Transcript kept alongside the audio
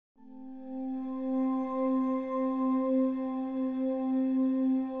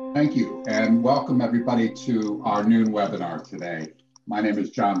Thank you, and welcome everybody to our noon webinar today. My name is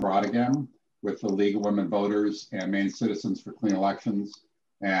John Brautigam with the League of Women Voters and Maine Citizens for Clean Elections,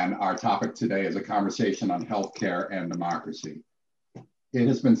 and our topic today is a conversation on healthcare and democracy. It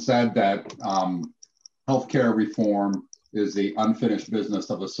has been said that healthcare reform is the unfinished business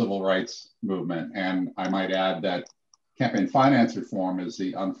of the civil rights movement, and I might add that campaign finance reform is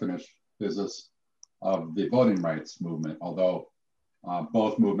the unfinished business of the voting rights movement, although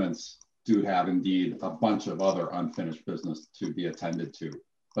both movements do have indeed a bunch of other unfinished business to be attended to.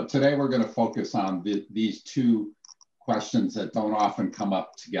 But today we're going to focus on these two questions that don't often come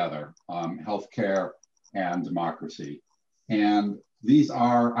up together, healthcare and democracy. And these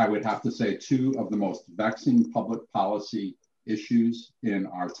are, I would have to say, two of the most vexing public policy issues in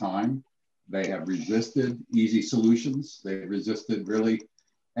our time. They have resisted easy solutions. They resisted really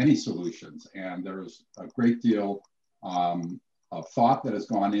any solutions. And there's a great deal of thought that has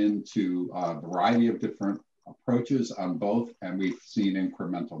gone into a variety of different approaches on both, and we've seen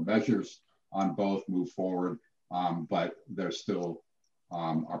incremental measures on both move forward, but there still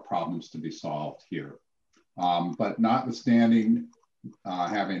are problems to be solved here. But notwithstanding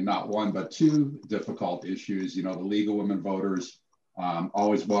having not one but two difficult issues, you know, the League of Women Voters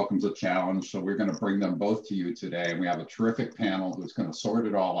always welcomes a challenge, so we're going to bring them both to you today, and we have a terrific panel who's going to sort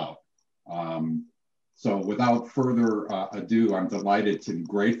it all out. So without further ado, I'm delighted and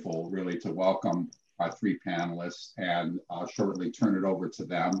grateful really to welcome our three panelists, and I'll shortly turn it over to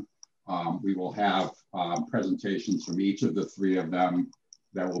them. We will have presentations from each of the three of them.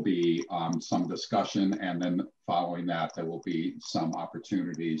 There will be some discussion, and then following that, there will be some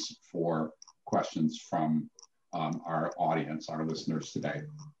opportunities for questions from our audience, our listeners today.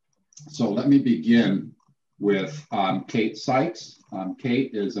 So let me begin with Kate Sykes.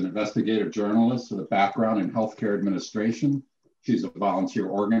 Kate is an investigative journalist with a background in healthcare administration. She's a volunteer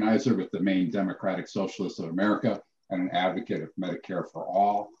organizer with the Maine Democratic Socialists of America and an advocate of Medicare for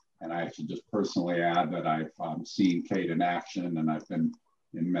All. And I should just personally add that I've seen Kate in action, and I've been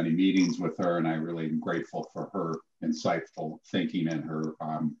in many meetings with her, and I really am grateful for her insightful thinking and her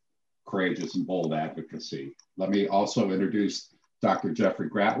courageous and bold advocacy. Let me also introduce Dr.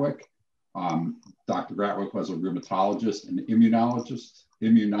 Jeffrey Gratwick. Dr. Gratwick was a rheumatologist and immunologist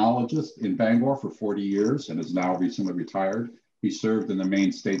in Bangor for 40 years and is now recently retired. He served in the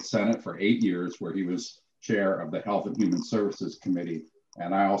Maine State Senate for 8 years, where he was chair of the Health and Human Services Committee.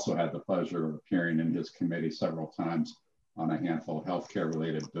 And I also had the pleasure of appearing in his committee several times on a handful of healthcare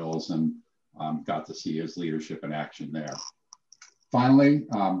related bills, and got to see his leadership in action there. Finally,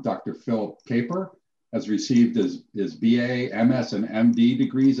 Dr. Phil Caper has received his BA, MS, and MD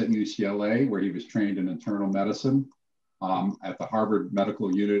degrees at UCLA, where he was trained in internal medicine at the Harvard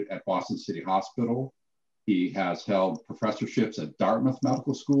Medical Unit at Boston City Hospital. He has held professorships at Dartmouth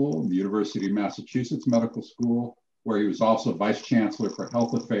Medical School, the University of Massachusetts Medical School, where he was also Vice Chancellor for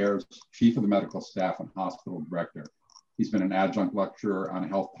Health Affairs, Chief of the Medical Staff, and Hospital Director. He's been an adjunct lecturer on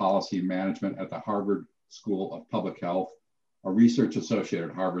health policy and management at the Harvard School of Public Health, a research associate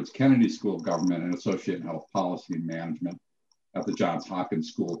at Harvard's Kennedy School of Government, and associate in health policy and management at the Johns Hopkins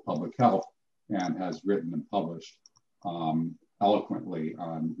School of Public Health, and has written and published eloquently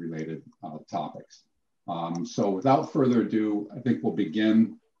on related topics. So without further ado, I think we'll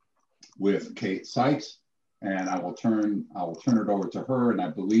begin with Kate Sykes, and I will turn it over to her. And I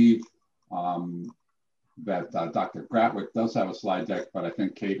believe that Dr. Gratwick does have a slide deck, but I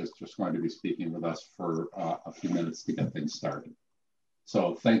think Kate is just going to be speaking with us for a few minutes to get things started.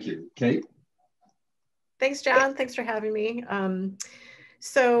 So thank you. Kate? Thanks, John. Thanks for having me.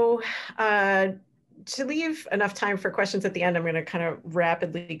 To leave enough time for questions at the end, I'm going to kind of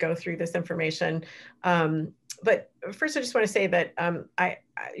rapidly go through this information. But first, I just want to say that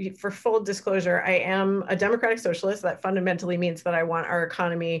for full disclosure, I am a democratic socialist. That fundamentally means that I want our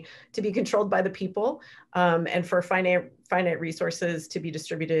economy to be controlled by the people, and for finite resources to be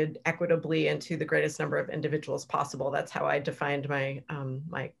distributed equitably and to the greatest number of individuals possible. That's how I defined my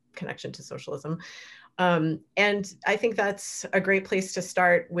my connection to socialism. And I think that's a great place to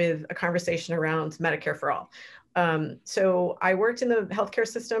start with a conversation around Medicare for All. So I worked in the healthcare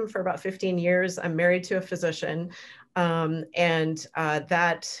system for about 15 years. I'm married to a physician, and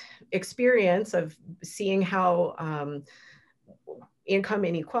that experience of seeing how income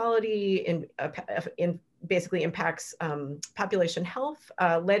inequality basically impacts population health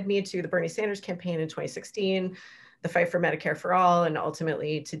led me to the Bernie Sanders campaign in 2016, the fight for Medicare for All, and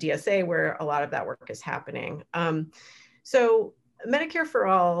ultimately to DSA, where a lot of that work is happening. So Medicare for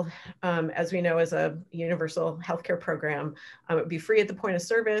All, as we know, is a universal healthcare program. It would be free at the point of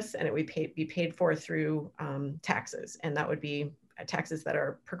service, and it would be paid for through taxes. And that would be taxes that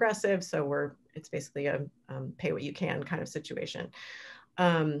are progressive. So it's basically a pay what you can kind of situation.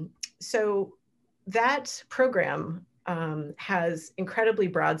 So that program has incredibly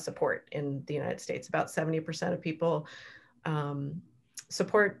broad support in the United States. About 70% of people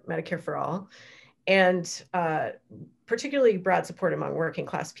support Medicare for All, and particularly broad support among working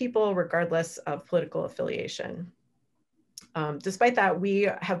class people, regardless of political affiliation. Despite that, we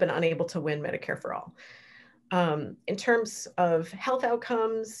have been unable to win Medicare for All. In terms of health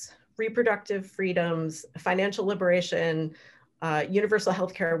outcomes, reproductive freedoms, financial liberation, universal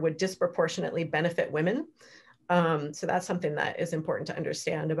health care would disproportionately benefit women. So that's something that is important to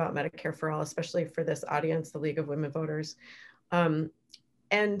understand about Medicare for All, especially for this audience, the League of Women Voters.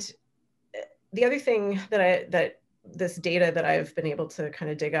 And the other thing that this data that I've been able to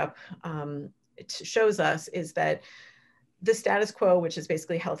kind of dig up shows us is that the status quo, which is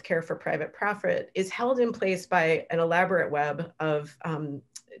basically healthcare for private profit, is held in place by an elaborate web of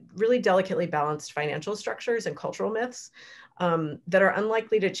really delicately balanced financial structures and cultural myths that are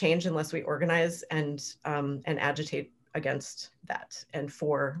unlikely to change unless we organize and agitate against that and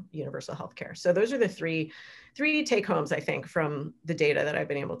for universal healthcare. So those are the three take homes, I think, from the data that I've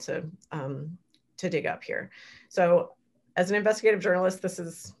been able to dig up here. So as an investigative journalist,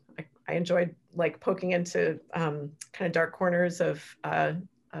 I enjoyed like poking into kind of dark corners of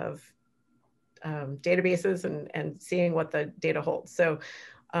databases and seeing what the data holds. So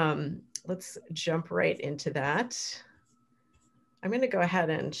let's jump right into that. I'm going to go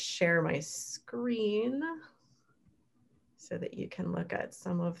ahead and share my screen so that you can look at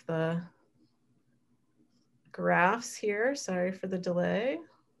some of the graphs here. Sorry for the delay.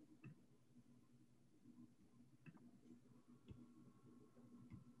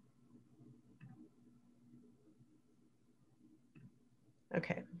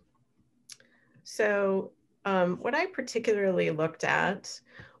 Okay. So what I particularly looked at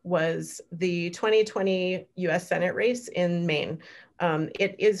was the 2020 US Senate race in Maine.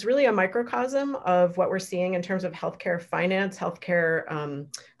 It is really a microcosm of what we're seeing in terms of healthcare finance, healthcare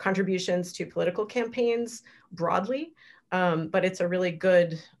contributions to political campaigns broadly. But it's a really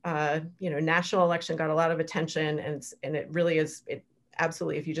good, national election, got a lot of attention, and it really is,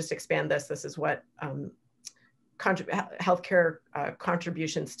 absolutely, if you just expand this is what healthcare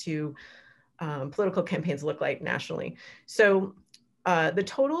contributions to political campaigns look like nationally. So the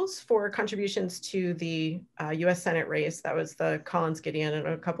totals for contributions to the US Senate race, that was the Collins, Gideon, and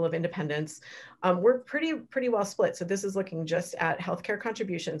a couple of independents, were pretty well split. So this is looking just at healthcare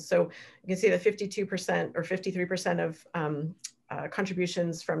contributions. So you can see that 52% or 53% of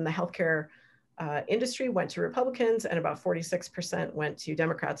contributions from the healthcare industry went to Republicans, and about 46% went to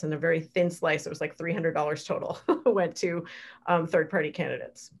Democrats, and a very thin slice, it was like $300 total, went to third-party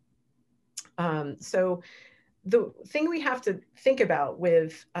candidates. So the thing we have to think about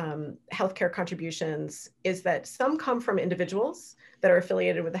with healthcare contributions is that some come from individuals that are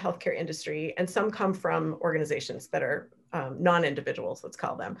affiliated with the healthcare industry, and some come from organizations that are non-individuals, let's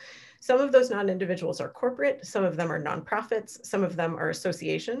call them. Some of those non-individuals are corporate, some of them are nonprofits, some of them are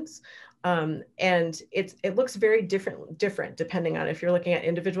associations. And it looks very different depending on if you're looking at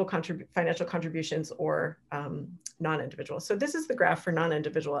individual financial contributions or non-individual. So this is the graph for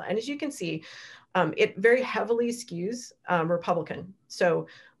non-individual. And as you can see, it very heavily skews Republican. So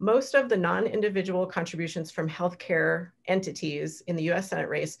most of the non-individual contributions from healthcare entities in the US Senate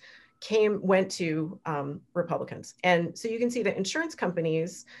race went to Republicans. And so you can see that insurance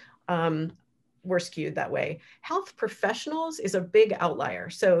companies were skewed that way. Health professionals is a big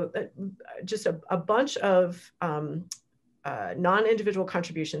outlier. So just a bunch of non-individual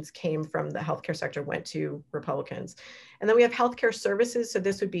contributions came from the healthcare sector, went to Republicans. And then we have healthcare services. So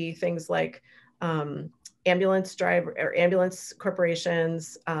this would be things like ambulance driver or ambulance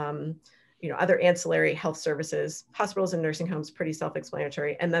corporations, other ancillary health services, hospitals and nursing homes, pretty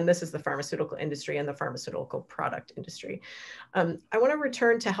self-explanatory. And then this is the pharmaceutical industry and the pharmaceutical product industry. I want to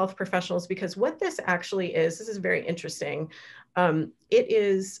return to health professionals because what this actually is, this is very interesting. It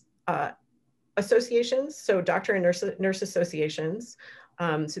is associations, so doctor and nurse associations.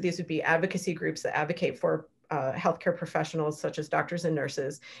 So these would be advocacy groups that advocate for healthcare professionals such as doctors and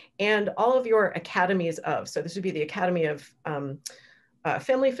nurses, and all of your academies of, so this would be the Academy of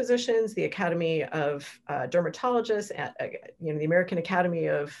family physicians, the Academy of dermatologists, the American Academy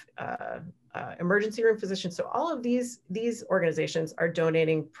of emergency room physicians. So all of these organizations are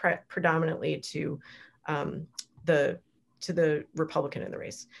donating predominantly to the Republican in the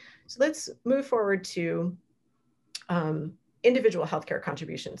race. So let's move forward to individual healthcare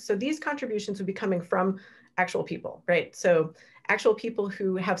contributions. So these contributions would be coming from actual people, right? So actual people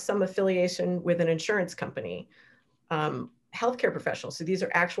who have some affiliation with an insurance company, healthcare professionals. So these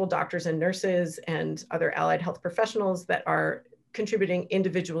are actual doctors and nurses and other allied health professionals that are contributing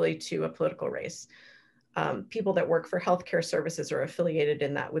individually to a political race. People that work for healthcare services are affiliated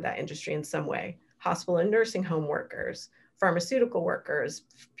in that with that industry in some way. Hospital and nursing home workers, pharmaceutical workers,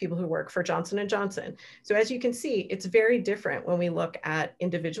 people who work for Johnson & Johnson. So as you can see, it's very different when we look at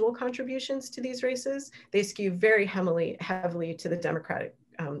individual contributions to these races. They skew very heavily to the Democratic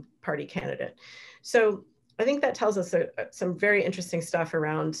Party candidate. So I think that tells us some very interesting stuff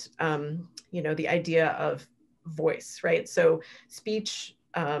around, you know, the idea of voice, right? So speech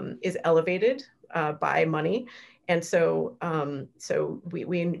is elevated by money. And so,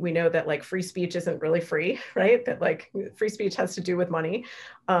 we know that like free speech isn't really free, right? That like free speech has to do with money.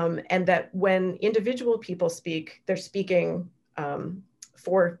 And that when individual people speak, they're speaking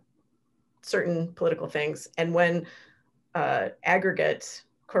for certain political things. And when aggregate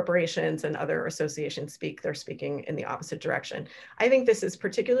corporations and other associations speak, they're speaking in the opposite direction. I think this is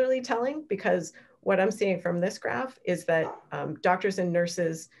particularly telling because what I'm seeing from this graph is that doctors and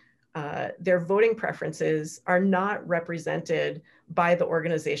nurses, their voting preferences are not represented by the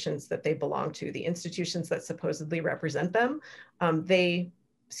organizations that they belong to, the institutions that supposedly represent them. They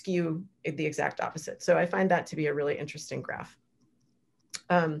skew the exact opposite. So I find that to be a really interesting graph.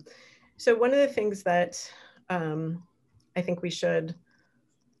 So one of the things that I think we should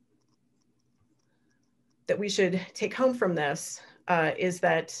take home from this is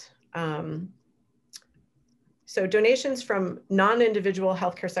that so donations from non-individual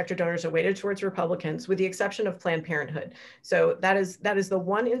healthcare sector donors are weighted towards Republicans, with the exception of Planned Parenthood. So that is the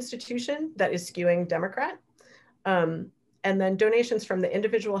one institution that is skewing Democrat. And then donations from the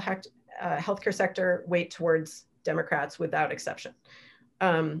individual healthcare sector weight towards Democrats without exception.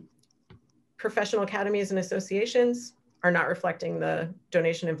 Professional academies and associations are not reflecting the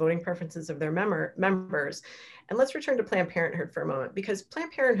donation and voting preferences of their members. And let's return to Planned Parenthood for a moment, because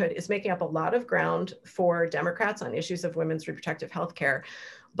Planned Parenthood is making up a lot of ground for Democrats on issues of women's reproductive health care.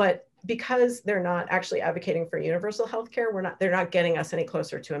 But because they're not actually advocating for universal health care, they're not getting us any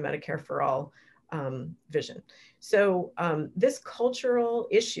closer to a Medicare for all vision. So this cultural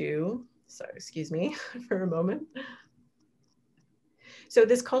issue, sorry, excuse me for a moment. So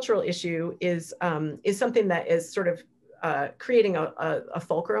this cultural issue is something that is sort of creating a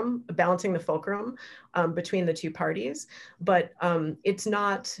fulcrum, balancing the fulcrum between the two parties, but it's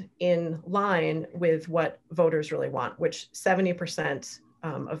not in line with what voters really want, which 70%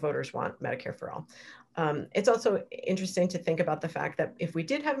 of voters want Medicare for all. It's also interesting to think about the fact that if we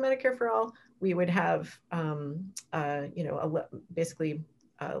did have Medicare for all, we would have, you know, basically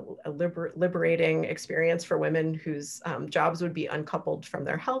a liberating experience for women whose jobs would be uncoupled from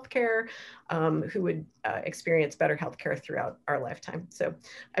their healthcare, who would experience better healthcare throughout our lifetime. So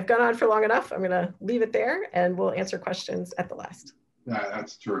I've gone on for long enough. I'm going to leave it there, and we'll answer questions at the last.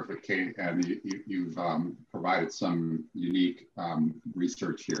 That's terrific, Kate. And you've provided some unique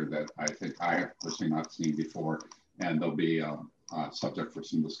research here that I think I have personally not seen before, and there'll be a subject for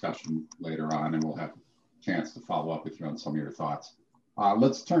some discussion later on, and we'll have a chance to follow up with you on some of your thoughts.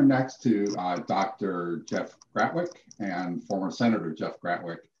 Let's turn next to Dr. Jeff Gratwick and former Senator Jeff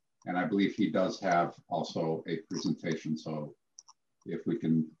Gratwick. And I believe he does have also a presentation. So if we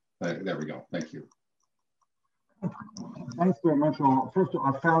can, there we go. Thank you. Thanks very much. First of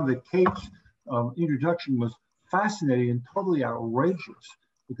all, I found that Kate's introduction was fascinating and totally outrageous,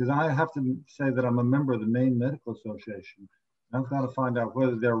 because I have to say that I'm a member of the Maine Medical Association. I've got to find out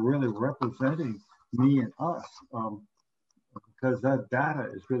whether they're really representing me and us. Because that data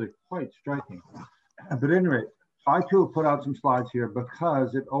is really quite striking. But anyway, I too have put out some slides here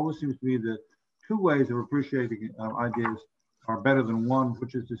because it always seems to me that two ways of appreciating ideas are better than one,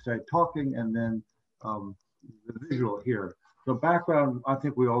 which is to say talking and then the visual here. So background, I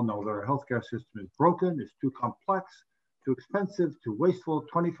think we all know that our healthcare system is broken, it's too complex, too expensive, too wasteful.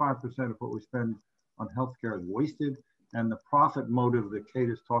 25% of what we spend on healthcare is wasted. And the profit motive that Kate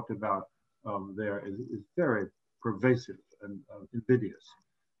has talked about there is very pervasive and invidious.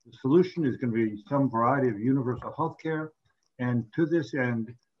 The solution is going to be some variety of universal health care. And to this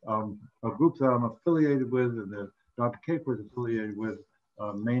end, a group that I'm affiliated with and that Dr. Caper is affiliated with,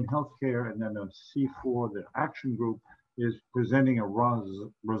 Maine Healthcare, and then a C4, the action group, is presenting a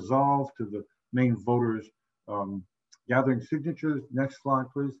resolve to the Maine voters, gathering signatures. Next slide,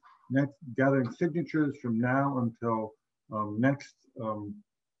 please. Gathering signatures from now until next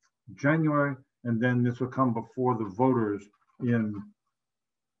January. And then this will come before the voters in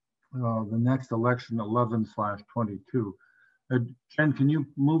the next election, 11/22. Jen, can you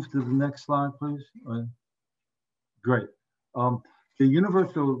move to the next slide, please? Great. The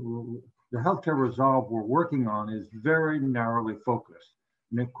universal the healthcare resolve we're working on is very narrowly focused.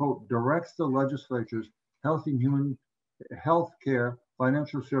 And it, quote, directs the legislature's Health and Human Healthcare,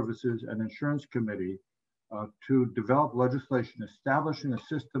 Financial Services, and Insurance Committee to develop legislation establishing a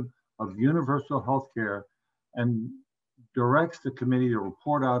system of universal healthcare, and directs the committee to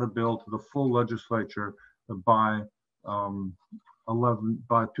report out a bill to the full legislature by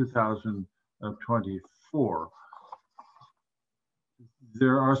 2024.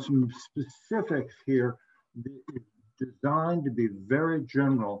 There are some specifics here designed to be very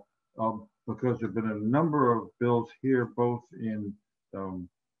general because there have been a number of bills here, both in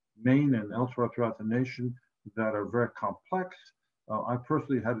Maine and elsewhere throughout the nation, that are very complex. I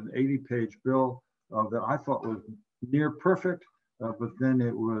personally had an 80-page bill that I thought was near perfect, but then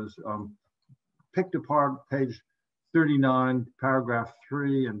it was picked apart, page 39, paragraph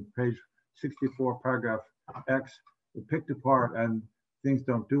 3, and page 64, paragraph X, picked apart, and things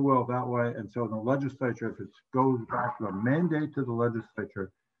don't do well that way. And so the legislature, if it goes back to a mandate to the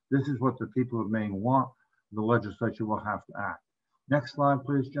legislature, this is what the people of Maine want, the legislature will have to act. Next slide,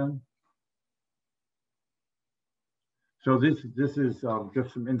 please, Jen. So this is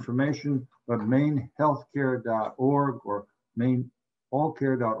just some information, but mainehealthcare.org or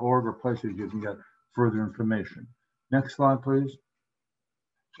mainallcare.org are places you can get further information. Next slide, please.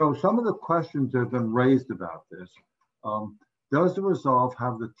 So some of the questions that have been raised about this, does the resolve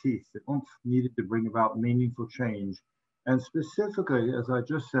have the teeth, the oomph needed to bring about meaningful change? And specifically, as I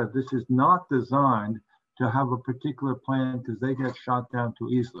just said, this is not designed to have a particular plan because they get shot down too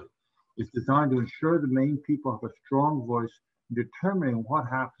easily. It's designed to ensure the Maine people have a strong voice in determining what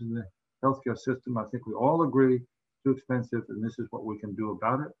happens in the healthcare system. I think we all agree it's too expensive, and this is what we can do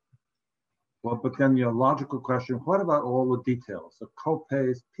about it. Well, but then your logical question, what about all the details? The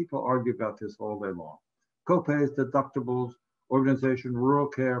co-pays, people argue about this all day long. Co-pays, deductibles, organization, rural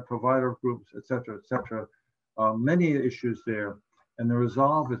care, provider groups, et cetera, many issues there. And the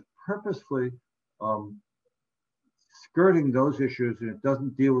resolve is purposefully skirting those issues, and it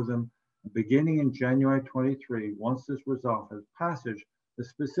doesn't deal with them. Beginning in January 23, once this resolve has passage, the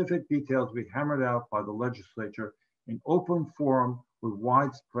specific details will be hammered out by the legislature in open forum with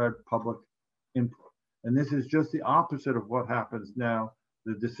widespread public input. And this is just the opposite of what happens now.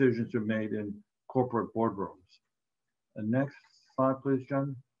 The decisions are made in corporate boardrooms. And next slide, please,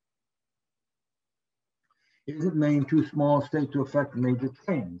 John. Isn't Maine too small a state to affect major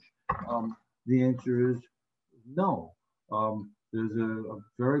change? The answer is no. There's a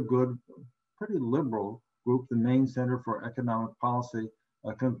very good, pretty liberal group, the Maine Center for Economic Policy,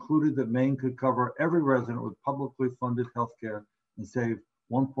 concluded that Maine could cover every resident with publicly funded healthcare and save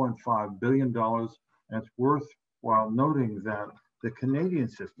 $1.5 billion. And it's worthwhile noting that the Canadian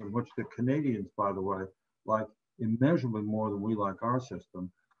system, which the Canadians, by the way, like immeasurably more than we like our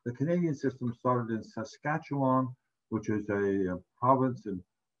system, the Canadian system started in Saskatchewan, which is a province in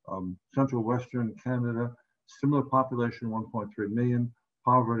central western Canada, similar population, 1.3 million,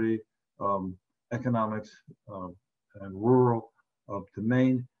 poverty, economics, and rural to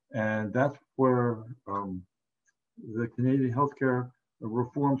Maine. And that's where the Canadian healthcare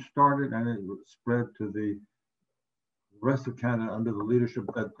reform started, and it spread to the rest of Canada under the leadership,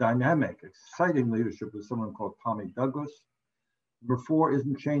 that dynamic, exciting leadership of someone called Tommy Douglas. Number 4,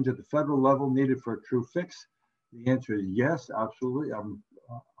 isn't change at the federal level needed for a true fix? The answer is yes, absolutely.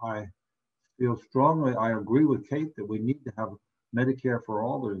 I feel strongly, I agree with Kate that we need to have Medicare for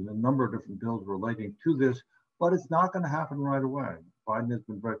all. There's a number of different bills relating to this, but it's not going to happen right away. Biden has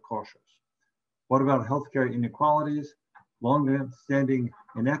been very cautious. What about healthcare inequalities? Long-standing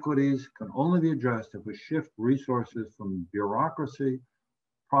inequities can only be addressed if we shift resources from bureaucracy,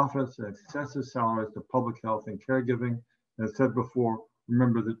 profits, and excessive salaries to public health and caregiving. As I said before,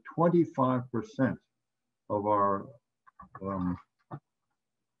 remember that 25% of our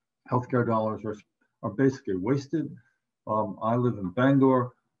healthcare dollars are basically wasted. I live in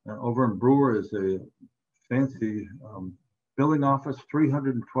Bangor, and over in Brewer is a fancy billing office,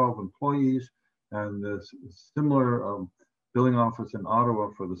 312 employees, and the similar billing office in Ottawa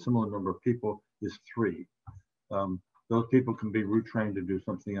for the similar number of people is 3. Those people can be retrained to do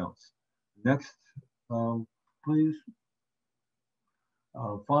something else. Next, please.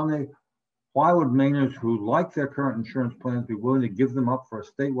 Finally, why would Mainers who like their current insurance plans be willing to give them up for a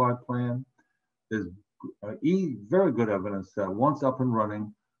statewide plan? There's very good evidence that once up and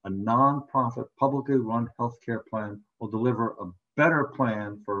running, a nonprofit, publicly run healthcare plan will deliver a better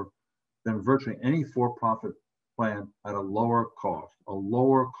plan than virtually any for-profit plan at a lower cost,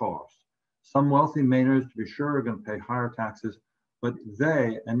 Some wealthy Mainers, to be sure, are going to pay higher taxes, but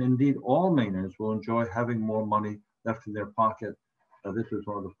they, and indeed all Mainers, will enjoy having more money left in their pocket This is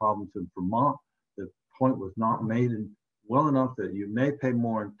one of the problems in Vermont. The point was not made well enough that you may pay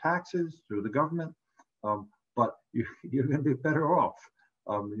more in taxes through the government, but you're going to be better off.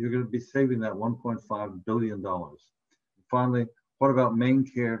 You're going to be saving that $1.5 billion. Finally, what about Maine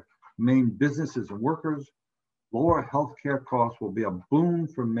businesses and workers? Lower healthcare costs will be a boon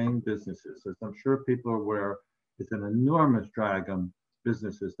for Maine businesses. As I'm sure people are aware, it's an enormous drag on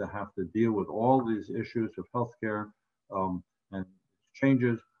businesses to have to deal with all these issues of healthcare and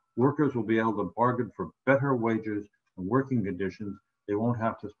changes. Workers will be able to bargain for better wages and working conditions. They won't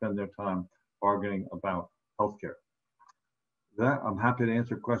have to spend their time bargaining about healthcare. That, I'm happy to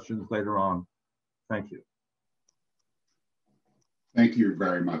answer questions later on. Thank you. Thank you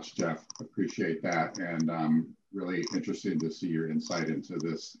very much, Jeff. Appreciate that. And really interesting to see your insight into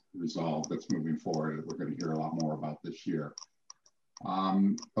this resolve that's moving forward. We're going to hear a lot more about this year.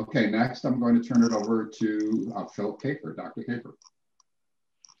 Okay, next I'm going to turn it over to Phil Caper, Dr. Caper.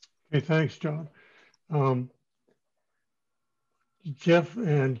 Okay, thanks, John. Jeff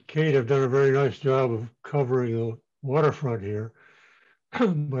and Kate have done a very nice job of covering the waterfront here,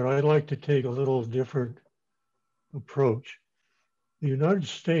 but I'd like to take a little different approach. The United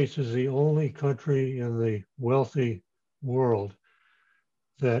States is the only country in the wealthy world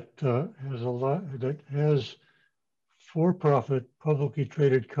that has for-profit publicly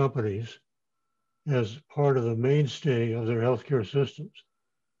traded companies as part of the mainstay of their healthcare systems.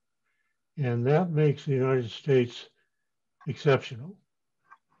 And that makes the United States exceptional.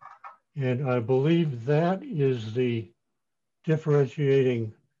 And I believe that is the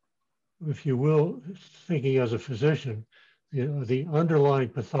differentiating, if you will, thinking as a physician, the underlying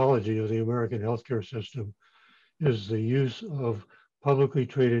pathology of the American healthcare system is the use of publicly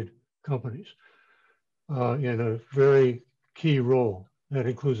traded companies in a very key role. That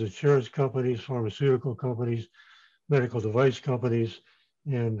includes insurance companies, pharmaceutical companies, medical device companies,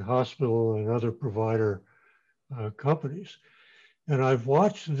 and hospital and other provider companies. And I've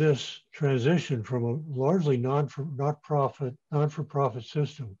watched this transition from a largely not-for-profit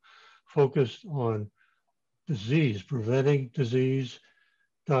system focused on disease, preventing disease,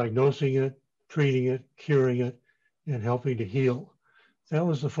 diagnosing it, treating it, curing it, and helping to heal. That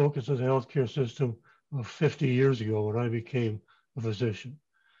was the focus of the healthcare system of 50 years ago when I became a physician.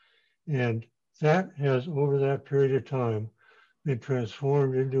 And that has, over that period of time, been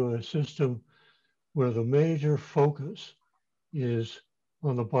transformed into a system where the major focus is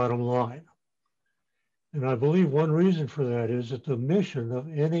on the bottom line. And I believe one reason for that is that the mission of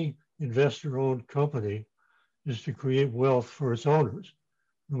any investor-owned company is to create wealth for its owners,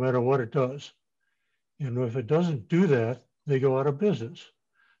 no matter what it does. And if it doesn't do that, they go out of business.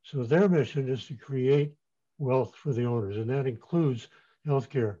 So their mission is to create wealth for the owners, and that includes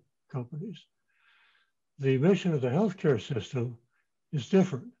healthcare companies. The mission of the healthcare system is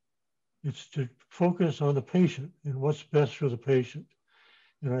different. It's to focus on the patient and what's best for the patient.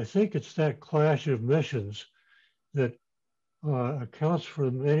 And I think it's that clash of missions that accounts for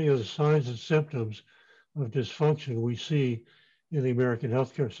many of the signs and symptoms of dysfunction we see in the American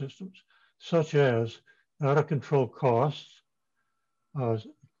healthcare systems, such as out of control costs,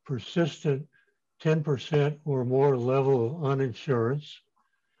 persistent 10% or more level of uninsurance,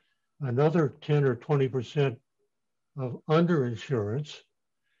 another 10 or 20% of underinsurance,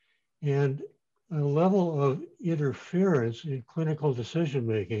 and a level of interference in clinical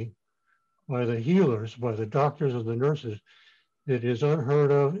decision-making by the healers, by the doctors and the nurses, that is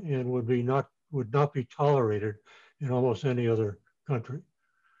unheard of and would not be tolerated in almost any other country.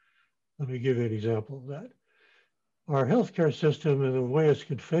 Let me give you an example of that. Our healthcare system and the way it's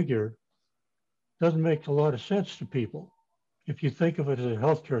configured doesn't make a lot of sense to people if you think of it as a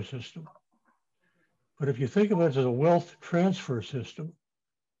healthcare system. But if you think of it as a wealth transfer system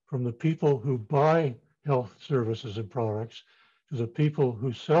from the people who buy health services and products to the people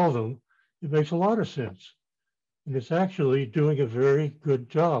who sell them, it makes a lot of sense. And it's actually doing a very good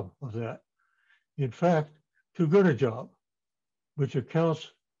job of that. In fact, too good a job, which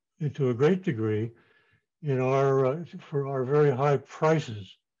accounts to a great degree in for our very high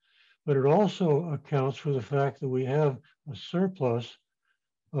prices. But it also accounts for the fact that we have a surplus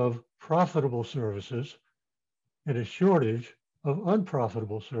of profitable services and a shortage of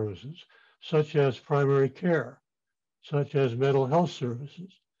unprofitable services, such as primary care, such as mental health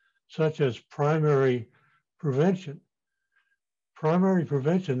services, such as primary prevention. Primary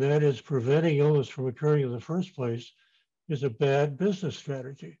prevention, that is preventing illness from occurring in the first place, is a bad business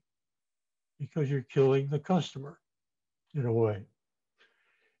strategy because you're killing the customer in a way.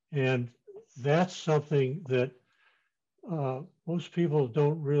 And that's something that most people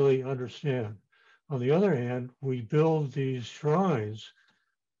don't really understand. On the other hand, we build these shrines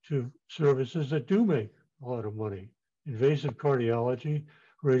to services that do make a lot of money: invasive cardiology,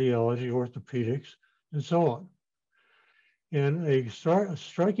 radiology, orthopedics, and so on. And a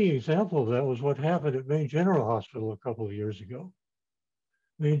striking example of that was what happened at Maine General Hospital a couple of years ago.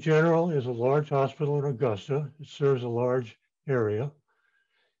 Maine General is a large hospital in Augusta. It serves a large area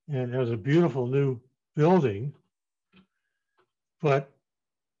and has a beautiful new building. But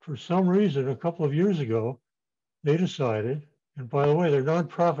for some reason, a couple of years ago, they decided, and by the way, their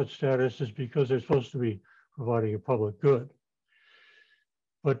nonprofit status is because they're supposed to be providing a public good.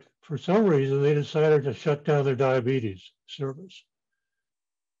 But for some reason, they decided to shut down their diabetes service.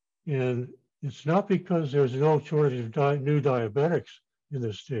 And it's not because there's no shortage of new diabetics in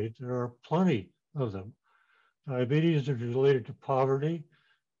the state. There are plenty of them. Diabetes is related to poverty,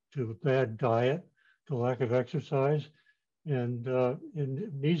 to bad diet, to lack of exercise, and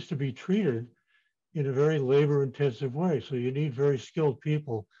it needs to be treated in a very labor-intensive way. So you need very skilled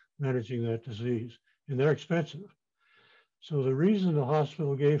people managing that disease, and they're expensive. So the reason the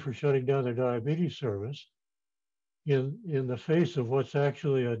hospital gave for shutting down their diabetes service, in the face of what's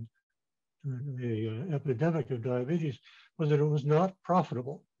actually an epidemic of diabetes, was that it was not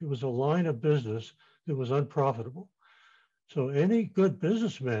profitable. It was a line of business that was unprofitable. So any good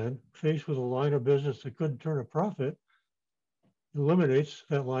businessman faced with a line of business that couldn't turn a profit eliminates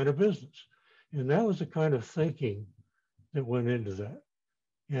that line of business. And that was the kind of thinking that went into that.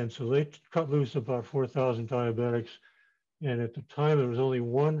 And so they cut loose about 4,000 diabetics. And at the time, there was only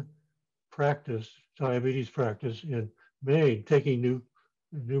one practice, diabetes practice in Maine, taking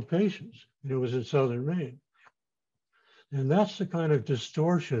new patients. And it was in southern Maine. And that's the kind of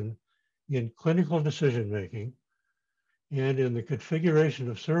distortion in clinical decision-making and in the configuration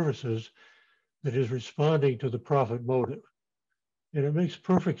of services that is responding to the profit motive. And it makes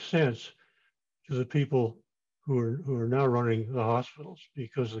perfect sense to the people who are now running the hospitals,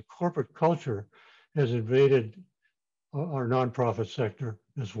 because the corporate culture has invaded our nonprofit sector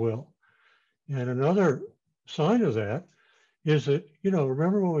as well. And another sign of that is that,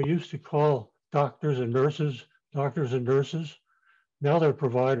 remember when we used to call doctors and nurses? Now they're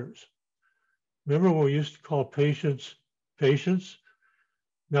providers. Remember when we used to call patients?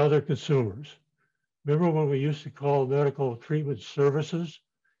 Now they're consumers. Remember when we used to call medical treatment services?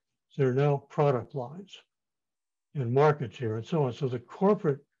 They're now product lines and market share and so on. So the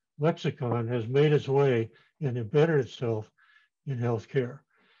corporate lexicon has made its way and embedded itself in healthcare.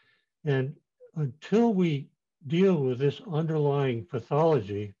 And until we deal with this underlying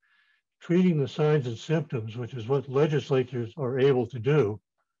pathology, treating the signs and symptoms, which is what legislatures are able to do,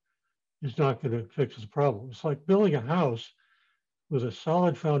 is not going to fix the problem. It's like building a house with a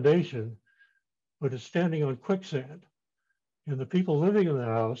solid foundation, but it's standing on quicksand. And the people living in the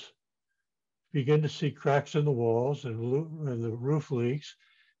house begin to see cracks in the walls, and the roof leaks,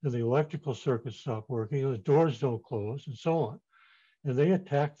 and the electrical circuits stop working, and the doors don't close, and so on. And they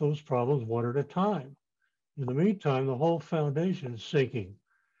attack those problems one at a time. In the meantime, the whole foundation is sinking.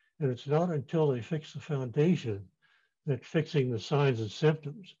 And it's not until they fix the foundation that fixing the signs and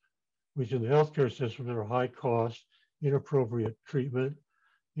symptoms, which in the healthcare system are high cost, inappropriate treatment,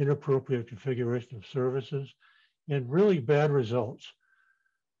 inappropriate configuration of services, and really bad results.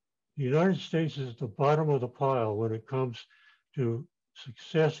 The United States is at the bottom of the pile when it comes to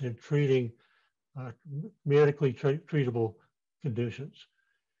success in treating medically treatable conditions.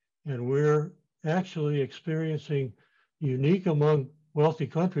 And we're actually experiencing, unique among wealthy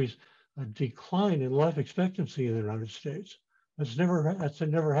countries, a decline in life expectancy in the United States. That's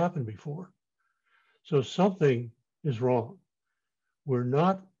never happened before. So something is wrong. We're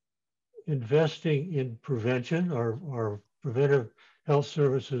not investing in prevention. Our preventive health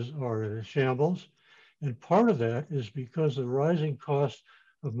services are in a shambles. And part of that is because the rising cost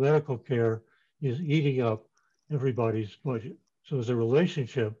of medical care is eating up everybody's budget. So there's a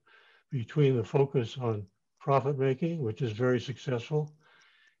relationship between the focus on profit making, which is very successful,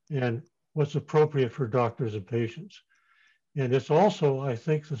 and what's appropriate for doctors and patients. And it's also, I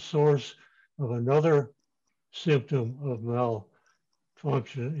think, the source of another symptom of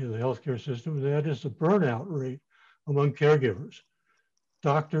malfunction in the healthcare system, and that is the burnout rate among caregivers.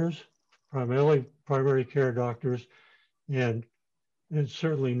 Doctors, primarily primary care doctors, and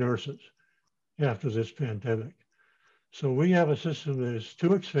certainly nurses after this pandemic. So we have a system that is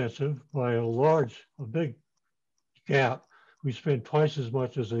too expensive by a big gap. We spend twice as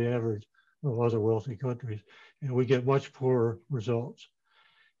much as the average of other wealthy countries, and we get much poorer results.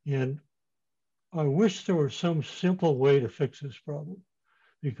 And I wish there were some simple way to fix this problem,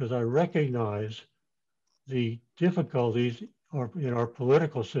 because I recognize the difficulties in our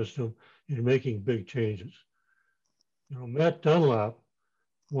political system in making big changes. You know, Matt Dunlap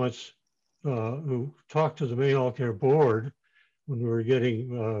once, who talked to the Maine Healthcare Board when we were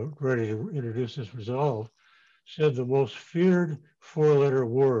getting ready to introduce this resolve, said the most feared four-letter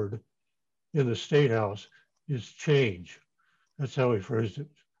word in the State House is change. That's how he phrased it.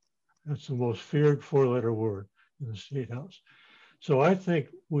 That's the most feared four-letter word in the State House. So I think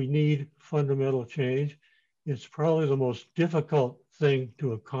we need fundamental change. It's probably the most difficult thing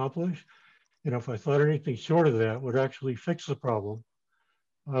to accomplish. And if I thought anything short of that would actually fix the problem,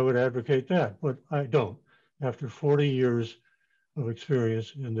 I would advocate that, but I don't. After 40 years of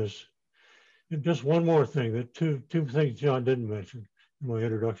experience in this. And just one more thing, that two things John didn't mention in my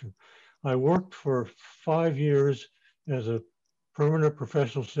introduction. I worked for 5 years as a permanent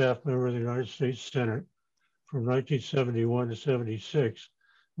professional staff member of the United States Senate from 1971 to 76,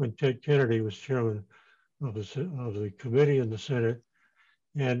 when Ted Kennedy was chairman of the committee in the Senate.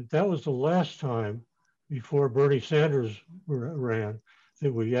 And that was the last time before Bernie Sanders ran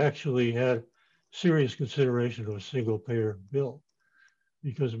that we actually had serious consideration of a single payer bill,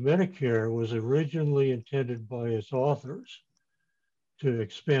 because Medicare was originally intended by its authors to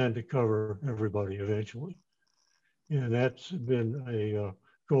expand to cover everybody eventually. And that's been a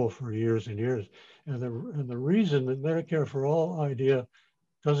goal for years and years. And the reason that Medicare for All idea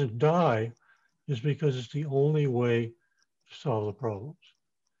doesn't die is because it's the only way to solve the problems.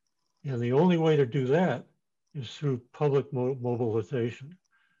 And the only way to do that is through public mobilization.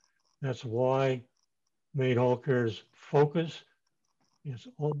 That's why Maine Healthcare's focus, its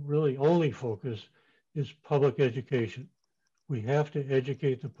really only focus, is public education. We have to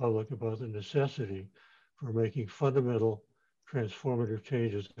educate the public about the necessity for making fundamental transformative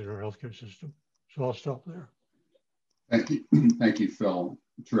changes in our healthcare system. So I'll stop there. Thank you. Thank you, Phil.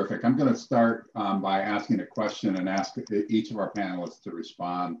 Terrific. I'm going to start by asking a question and ask each of our panelists to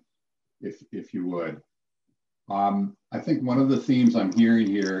respond, if you would. I think one of the themes I'm hearing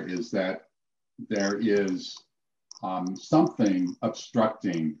here is that there is something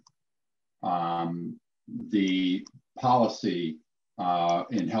obstructing the policy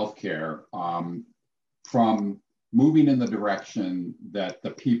in healthcare from moving in the direction that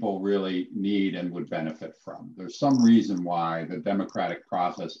the people really need and would benefit from. There's some reason why the democratic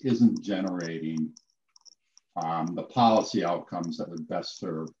process isn't generating the policy outcomes that would best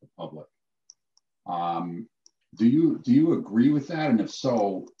serve the public. Do you agree with that? And if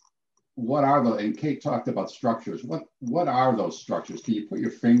so, what are the, and Kate talked about structures, what are those structures? Can you put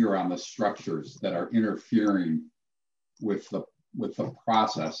your finger on the structures that are interfering with the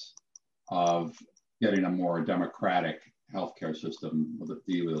process of getting a more democratic healthcare system with a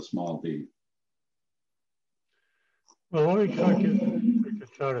D, with a small d? Well, let me take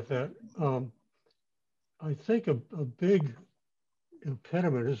a shot at that. I think a big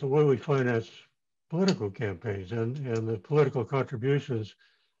impediment is the way we finance political campaigns and the political contributions.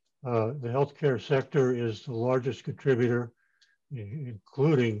 The healthcare sector is the largest contributor,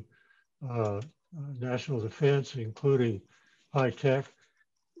 including national defense, including high tech.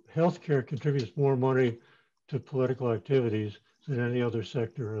 Healthcare contributes more money to political activities than any other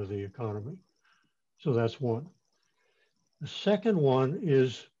sector of the economy. So that's one. The second one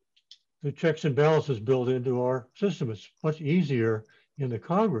is the checks and balances built into our system. It's much easier in the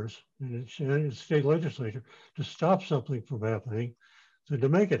Congress and in the state legislature to stop something from happening than to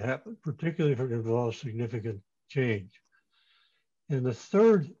make it happen, particularly if it involves significant change. And the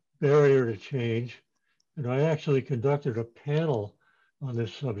third barrier to change, and I actually conducted a panel on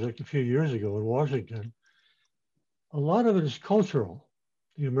this subject a few years ago in Washington, a lot of it is cultural,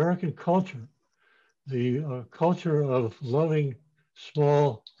 the American culture, the culture of loving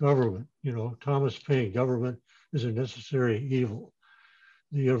small government. You know, Thomas Paine, government is a necessary evil.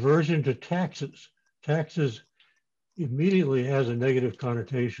 The aversion to taxes. Taxes immediately has a negative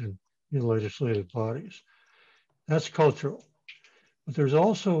connotation in legislative bodies. That's cultural. But there's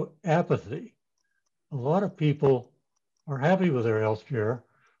also apathy. A lot of people are happy with their health care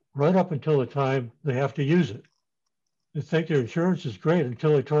right up until the time they have to use it. They think their insurance is great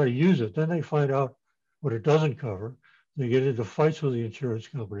until they try to use it. Then they find out what it doesn't cover. They get into fights with the insurance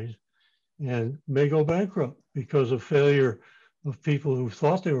companies and may go bankrupt because of failure of people who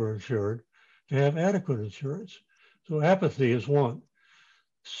thought they were insured to have adequate insurance. So apathy is one.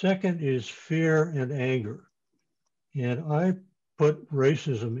 Second is fear and anger. And I put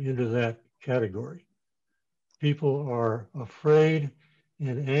racism into that category. People are afraid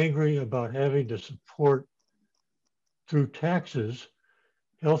and angry about having to support through taxes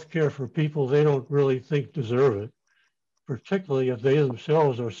healthcare for people they don't really think deserve it, particularly if they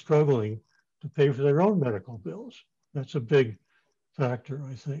themselves are struggling to pay for their own medical bills. That's a big factor,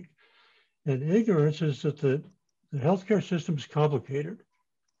 I think. And ignorance is that the healthcare system is complicated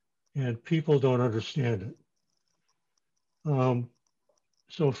and people don't understand it.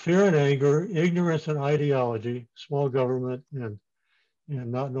 So fear and anger, ignorance and ideology, small government, and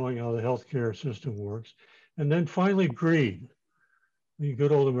not knowing how the healthcare system works. And then finally, greed, the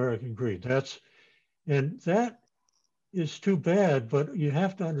good old American greed. That is too bad, but you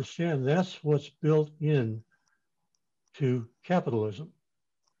have to understand that's what's built in to capitalism.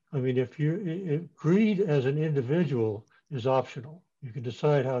 I mean, if greed as an individual is optional, you can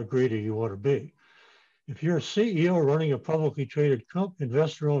decide how greedy you want to be. If you're a CEO running a publicly traded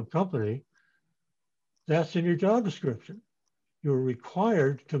investor-owned company, that's in your job description. You're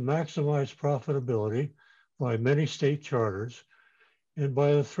required to maximize profitability by many state charters and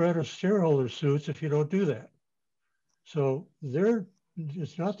by the threat of shareholder suits if you don't do that. So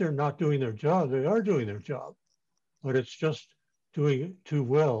it's not they're not doing their job, they are doing their job, but it's just doing it too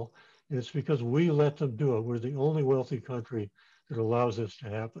well. And it's because we let them do it. We're the only wealthy country that allows this to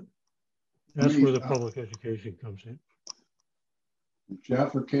happen. That's where the public education comes in.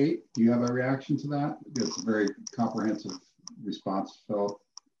 Jeff or Kate, do you have a reaction to that? It's a very comprehensive response, Phil.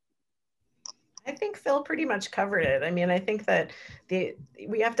 I think Phil pretty much covered it. I mean, I think that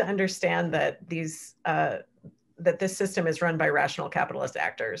we have to understand that that this system is run by rational capitalist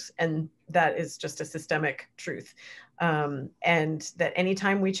actors, and that is just a systemic truth. And that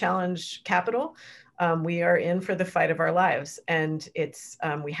anytime we challenge capital, we are in for the fight of our lives. And it's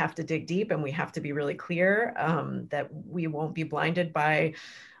we have to dig deep, and we have to be really clear that we won't be blinded by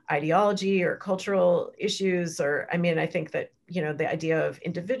ideology or cultural issues. Or, I mean, I think that, you know, the idea of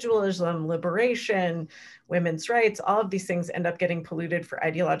individualism, liberation, women's rights, all of these things end up getting polluted for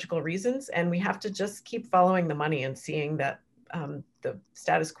ideological reasons. And we have to just keep following the money and seeing that the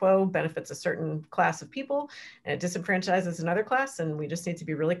status quo benefits a certain class of people and it disenfranchises another class. And we just need to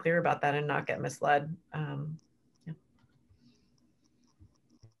be really clear about that and not get misled. Yeah.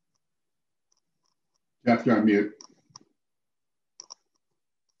 Jeff, you're on mute.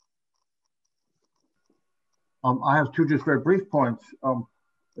 I have two just very brief points to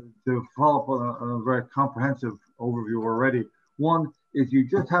follow up on a very comprehensive overview already. One is you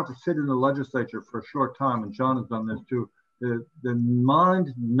just have to sit in the legislature for a short time, and John has done this too. The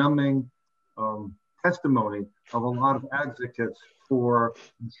mind-numbing testimony of a lot of advocates for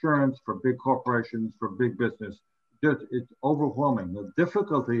insurance, for big corporations, for big business, it's overwhelming. The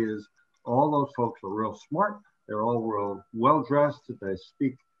difficulty is all those folks are real smart. They're all real well-dressed. They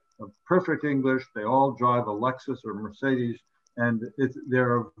speak perfect English. They all drive a Lexus or Mercedes, and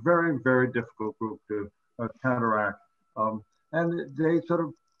they're a very, very difficult group to counteract. And they sort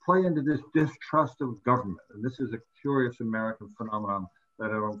of play into this distrust of government. And this is a curious American phenomenon that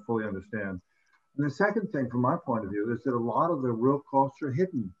I don't fully understand. And the second thing from my point of view is that a lot of the real costs are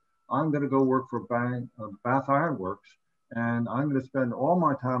hidden. I'm going to go work for Bath Iron Works, and I'm going to spend all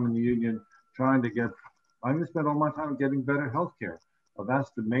my time in the union I'm going to spend all my time getting better health care.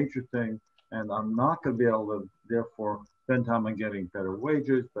 That's the major thing. And I'm not going to be able to, therefore, spend time on getting better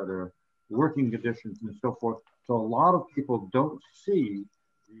wages, better working conditions, and so forth. So a lot of people don't see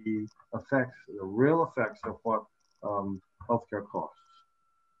the effects, the real effects of what healthcare costs.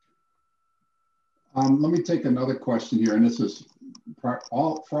 Let me take another question here, and this is for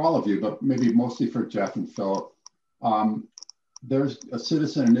all of you, but maybe mostly for Jeff and Philip. There's a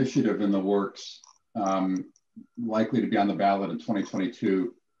citizen initiative in the works, likely to be on the ballot in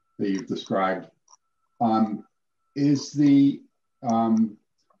 2022 that you've described. Did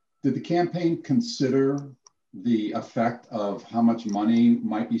the campaign consider the effect of how much money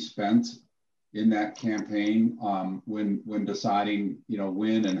might be spent in that campaign when deciding, you know,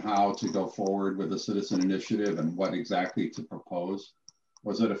 when and how to go forward with the citizen initiative and what exactly to propose?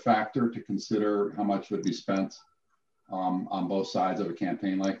 Was it a factor to consider how much would be spent on both sides of a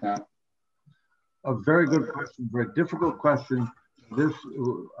campaign like that? A very good question, very difficult question. This,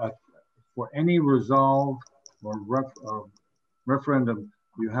 for any resolve or referendum,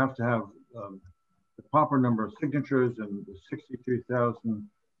 you have to have the proper number of signatures, and the 63,000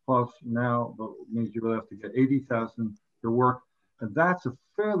 plus now means you will have to get 80,000 to work. And that's a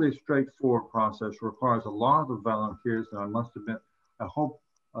fairly straightforward process, requires a lot of volunteers. And I must admit, I hope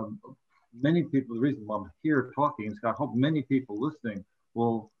many people, the reason why I'm here talking is I hope many people listening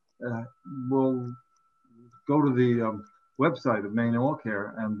will go to the website of Maine Oral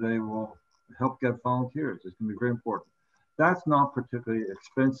Care, and they will help get volunteers. It's going to be very important. That's not particularly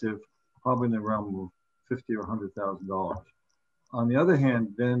expensive, probably in the realm of $50,000 or $100,000. On the other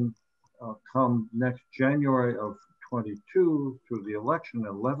hand, then come next January of 22 through the election,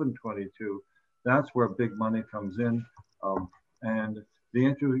 11/22, that's where big money comes in. And The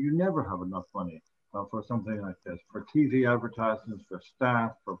answer is you never have enough money for something like this, for TV advertisements, for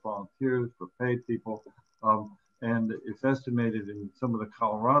staff, for volunteers, for paid people. And it's estimated in some of the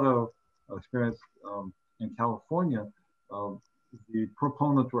Colorado experience in California, the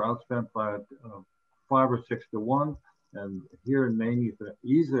proponents were outspent by 5 or 6 to 1. And here in Maine, you can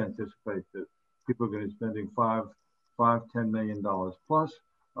easily anticipate that people are going to be spending $10 million plus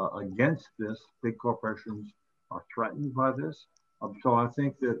against this. Big corporations are threatened by this. So I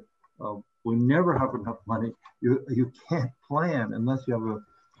think that we never have enough money. You can't plan unless you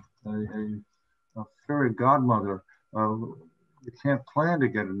have a fairy godmother. You can't plan to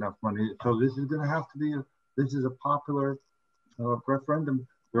get enough money. So this is going to have to be this is a popular referendum.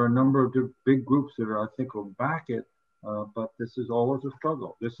 There are a number of big groups that I think will back it, but this is always a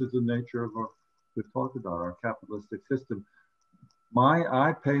struggle. This is the nature of what we've talked about, our capitalistic system.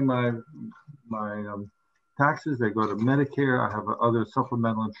 I pay my taxes. They go to Medicare. I have other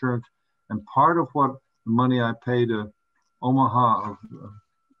supplemental insurance, and part of what the money I pay to Omaha,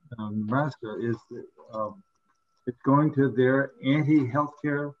 Nebraska, is it's going to their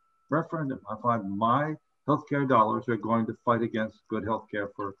anti-healthcare referendum. I find my healthcare dollars are going to fight against good healthcare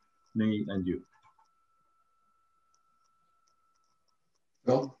for me and you.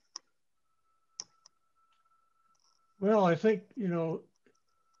 Bill? Well, I think,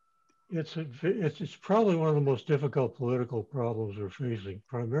 it's probably one of the most difficult political problems we're facing,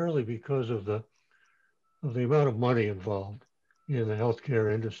 primarily because of the amount of money involved in the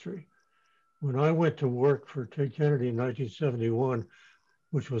healthcare industry. When I went to work for Ted Kennedy in 1971,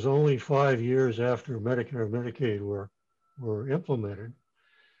 which was only 5 years after Medicare and Medicaid were implemented,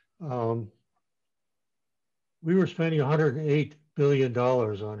 we were spending $108 billion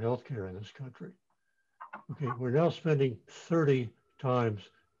on healthcare in this country. Okay, we're now spending 30 times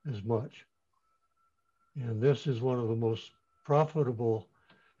as much. And this is one of the most profitable.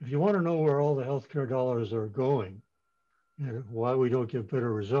 If you want to know where all the healthcare dollars are going and why we don't get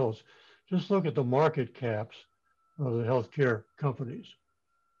better results, just look at the market caps of the healthcare companies.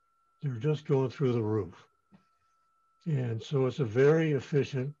 They're just going through the roof. And so it's a very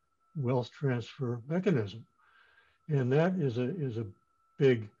efficient wealth transfer mechanism. And that is a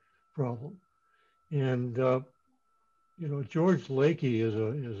big problem. And George Lakey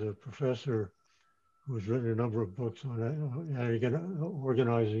is a professor who's written a number of books on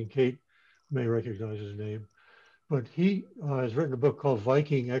organizing. Kate may recognize his name, but he has written a book called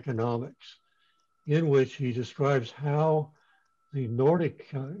Viking Economics, in which he describes how the Nordic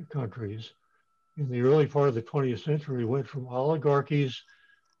countries in the early part of the 20th century went from oligarchies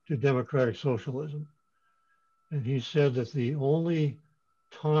to democratic socialism. And he said that the only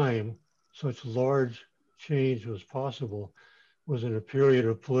time such large change was possible was in a period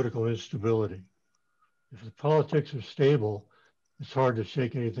of political instability. If the politics are stable, it's hard to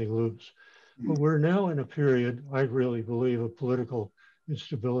shake anything loose. But we're now in a period, I really believe, of political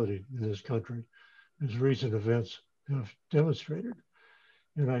instability in this country, as recent events have demonstrated.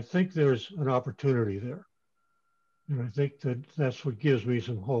 And I think there's an opportunity there. And I think that's what gives me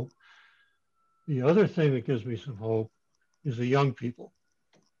some hope. The other thing that gives me some hope is the young people,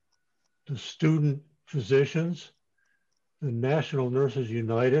 the student physicians, the National Nurses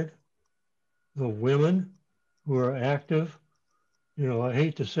United, the women who are active. I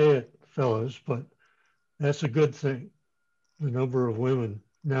hate to say it, fellas, but that's a good thing. The number of women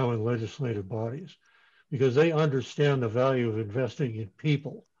now in legislative bodies, because they understand the value of investing in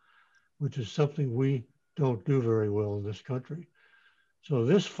people, which is something we don't do very well in this country. So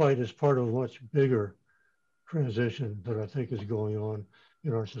this fight is part of a much bigger transition that I think is going on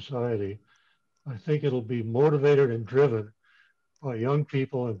in our society. I think it'll be motivated and driven by young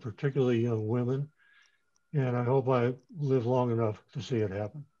people, and particularly young women. And I hope I live long enough to see it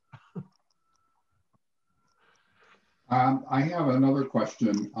happen. I have another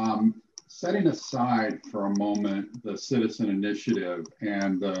question. Setting aside for a moment the citizen initiative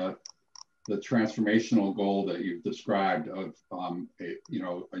and the transformational goal that you've described of a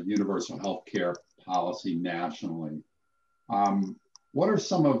universal health care policy nationally, what are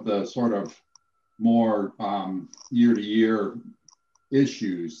some of the sort of more year-to-year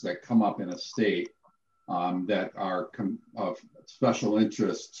issues that come up in a state that are of special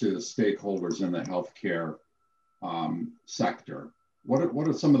interest to stakeholders in the healthcare sector? What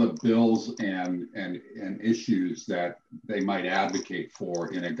are some of the bills and issues that they might advocate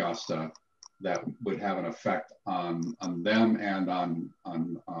for in Augusta that would have an effect on them and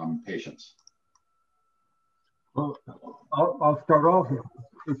on patients? Well, I'll start off,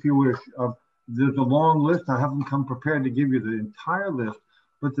 if you wish. There's a long list. I haven't come prepared to give you the entire list,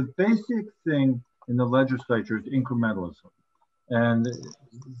 but the basic thing in the legislature is incrementalism. and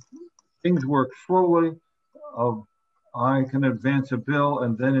things work slowly. I can advance a bill,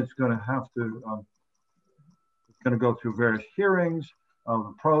 and then it's going to have to go through various hearings of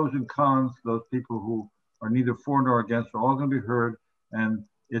the pros and cons. Those people who are neither for nor against are all going to be heard, and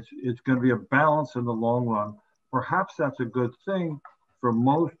it's going to be a balance in the long run. Perhaps that's a good thing for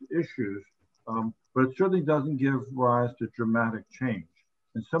most issues, but it certainly doesn't give rise to dramatic change.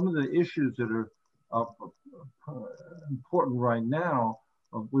 And some of the issues that are important right now,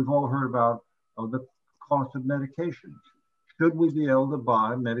 we've all heard about the cost of medications. Should we be able to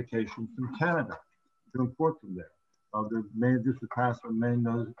buy medications from Canada to import them there? This was passed in the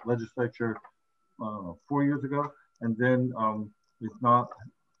Maine legislature 4 years ago, and then it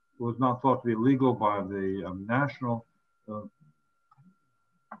was not thought to be legal by the national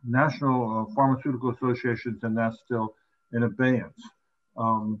pharmaceutical associations, and that's still in abeyance.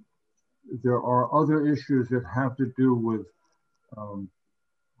 There are other issues that have to do with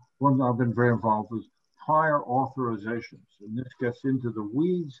one that I've been very involved with, prior authorizations. And this gets into the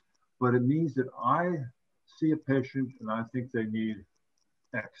weeds, but it means that I see a patient and I think they need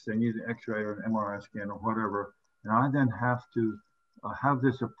X, they need an X-ray or an MRI scan or whatever, and I then have to have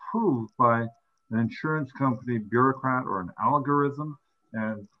this approved by an insurance company bureaucrat or an algorithm.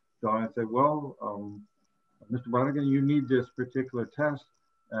 And so I say, well, Mr. Brautigam, you need this particular test.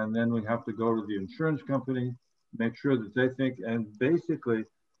 And then we have to go to the insurance company, make sure that they think, and basically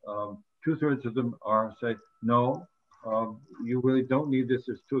 2/3 of them say, no, you really don't need this,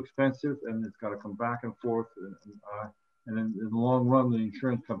 it's too expensive, and it's got to come back and forth. And in the long run, the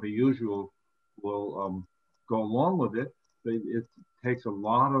insurance company usually will go along with it, but it takes a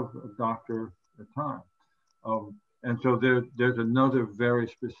lot of doctor time. And so there's another very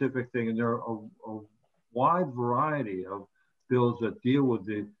specific thing, and there are a wide variety of bills that deal with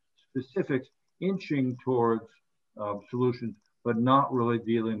the specifics, inching towards solutions, but not really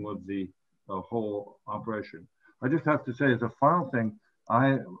dealing with the whole operation. I just have to say, as a final thing,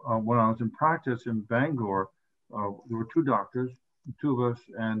 when I was in practice in Bangor, there were 2 doctors, 2 of us,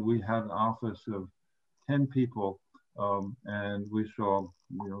 and we had an office of 10 people, and we saw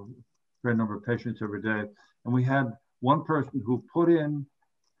a fair number of patients every day. And we had one person who put in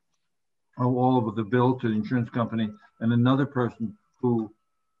all of the bill to the insurance company, and another person who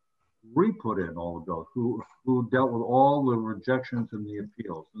re-put in all the bills, who dealt with all the rejections and the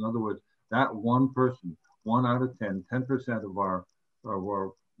appeals. In other words, that one person, 1 out of 10, 10% of our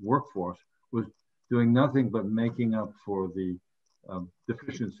workforce, was doing nothing but making up for the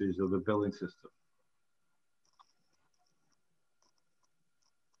deficiencies of the billing system.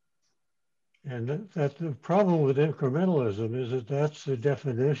 And that the problem with incrementalism is that that's the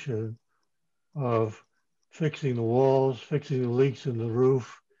definition of fixing the walls, fixing the leaks in the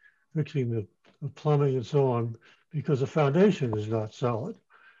roof, fixing the plumbing and so on, because the foundation is not solid.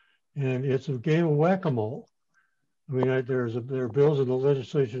 And it's a game of whack-a-mole. I mean, there are bills in the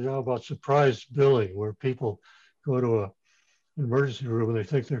legislature now about surprise billing, where people go to an emergency room and they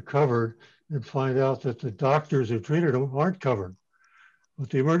think they're covered and find out that the doctors who treated them aren't covered, but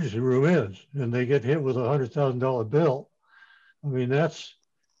the emergency room is, and they get hit with a $100,000 bill. I mean, that's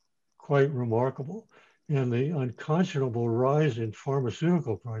quite remarkable. And the unconscionable rise in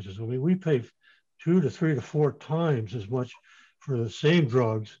pharmaceutical prices. I mean, we pay 2 to 3 to 4 times as much for the same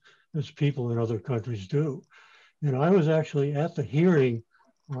drugs as people in other countries do. And I was actually at the hearing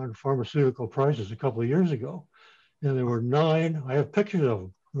on pharmaceutical prices a couple of years ago, and there were 9, I have pictures of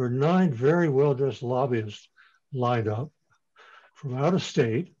them, there were 9 very well-dressed lobbyists lined up from out of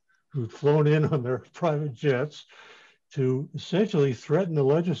state who'd flown in on their private jets to essentially threaten the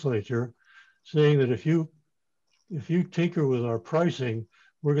legislature, saying that if you tinker with our pricing,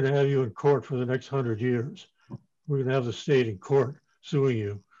 we're going to have you in court for the next 100 years. We're going to have the state in court suing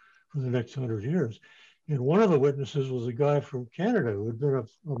you for the next 100 years. And one of the witnesses was a guy from Canada who had been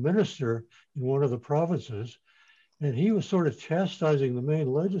a minister in one of the provinces. And he was sort of chastising the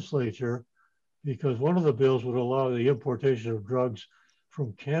Maine legislature because one of the bills would allow the importation of drugs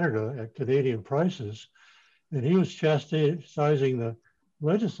from Canada at Canadian prices. And he was chastising the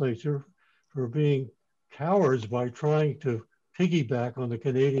legislature for being cowards by trying to piggyback on the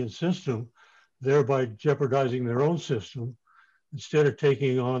Canadian system, thereby jeopardizing their own system instead of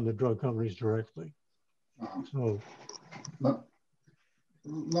taking on the drug companies directly. So,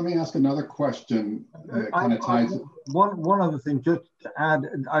 let me ask another question. Kind of ties. One other thing, just to add,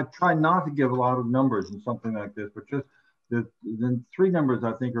 I try not to give a lot of numbers in something like this, but just the 3 numbers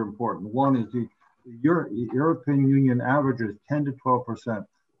I think are important. One is the European Union averages 10 to 12%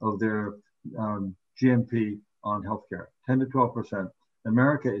 of their GMP on healthcare, 10 to 12%.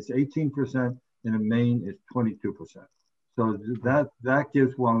 America is 18%, and in Maine it's 22%. So that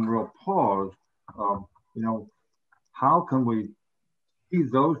gives one real pause. You know, how can we see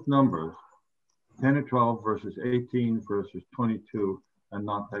those numbers, 10 to 12 versus 18 versus 22, and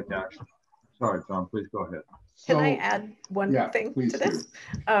not take action? Sorry, John, please go ahead. Can I add one thing to this?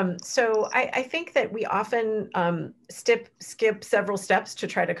 So I think that we often skip several steps to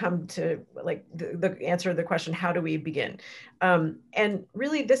try to come to like the answer to the question, how do we begin? And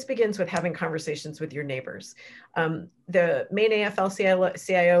really this begins with having conversations with your neighbors. The Maine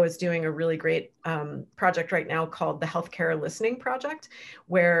AFL-CIO is doing a really great project right now called the Healthcare Listening Project,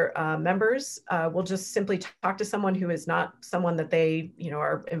 where members will just simply talk to someone who is not someone that they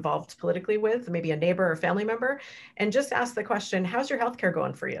are involved politically with, maybe a neighbor or family member, and just ask the question, how's your healthcare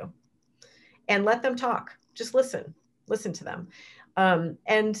going for you? And let them talk, just listen to them.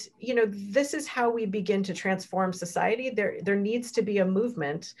 And this is how we begin to transform society. There needs to be a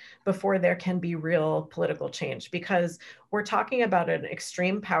movement before there can be real political change, because we're talking about an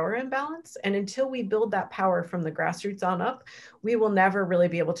extreme power imbalance. And until we build that power from the grassroots on up, we will never really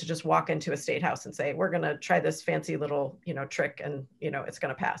be able to just walk into a state house and say, we're going to try this fancy little, trick and, it's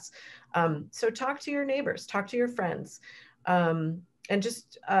going to pass. So talk to your neighbors, talk to your friends, and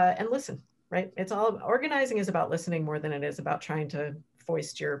just, and listen. Right? It's all organizing is about listening more than it is about trying to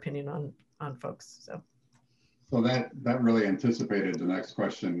foist your opinion on folks. So that really anticipated the next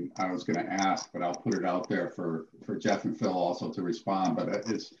question I was going to ask, but I'll put it out there for Jeff and Phil also to respond. But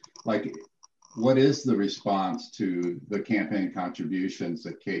it's like, what is the response to the campaign contributions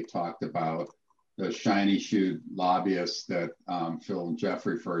that Kate talked about, the shiny shoe lobbyists that Phil and Jeff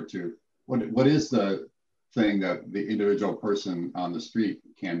referred to? What is the thing that the individual person on the street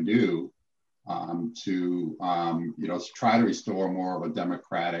can do to try to restore more of a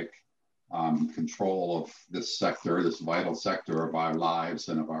democratic control of this sector, this vital sector of our lives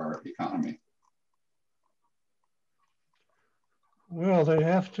and of our economy? Well, they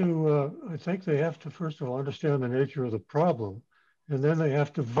have to, I think they have to, first of all, understand the nature of the problem, and then they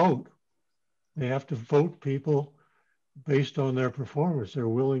have to vote. They have to vote people based on their performance, their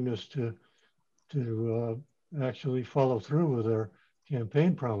willingness to actually follow through with their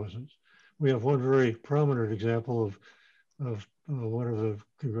campaign promises. We have one very prominent example of one of the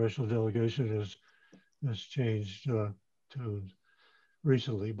congressional delegation has changed tunes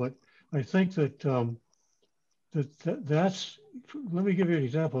recently. But I think that that's, let me give you an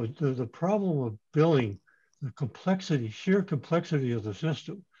example. The problem of billing, the complexity, sheer complexity of the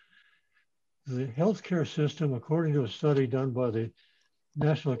system. The healthcare system, according to a study done by the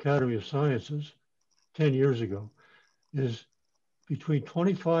National Academy of Sciences 10 years ago, is between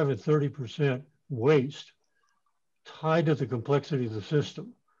 25 and 30% waste tied to the complexity of the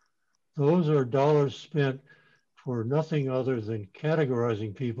system. Those are dollars spent for nothing other than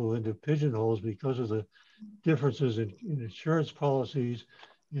categorizing people into pigeonholes because of the differences in insurance policies,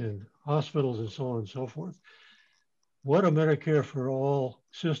 in hospitals, and so on and so forth. What a Medicare for All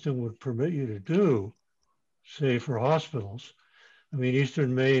system would permit you to do, say for hospitals, I mean,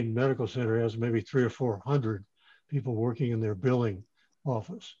 Eastern Maine Medical Center has maybe 300 or 400 people working in their billing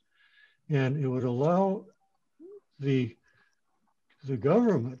office. And it would allow the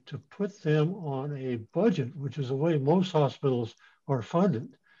government to put them on a budget, which is the way most hospitals are funded.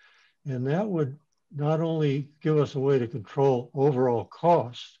 And that would not only give us a way to control overall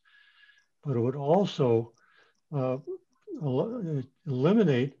costs, but it would also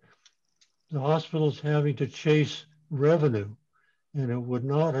eliminate the hospitals having to chase revenue. And it would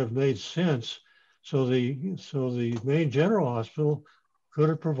not have made sense. So the Maine General Hospital could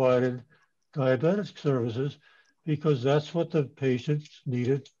have provided diabetic services because that's what the patients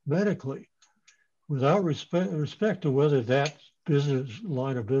needed medically, without respect to whether that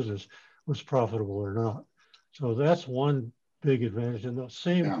line of business was profitable or not. So that's one big advantage, and the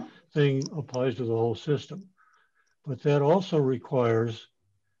same thing applies to the whole system. But that also requires,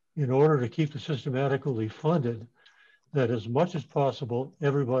 in order to keep the system adequately funded, that as much as possible,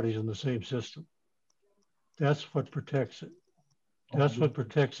 everybody's in the same system. That's what protects it. That's what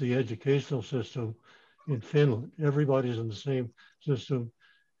protects the educational system in Finland. Everybody's in the same system.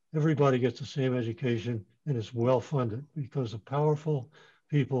 Everybody gets the same education, and it's well funded because the powerful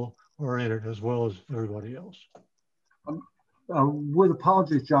people are in it as well as everybody else. With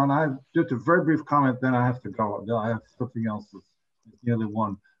apologies, John, I have just a very brief comment, then I have to go. I have something else that's the other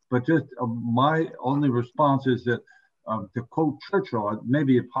one. But just my only response is that to quote Churchill, it may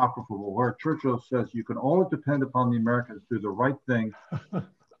be apocryphal, where Churchill says, you can always depend upon the Americans to do the right thing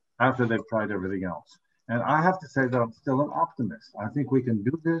after they've tried everything else. And I have to say that I'm still an optimist. I think we can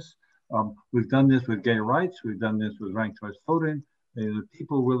do this. We've done this with gay rights. We've done this with ranked choice voting. The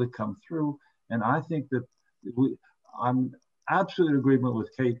people really come through. And I think that I'm absolutely in agreement with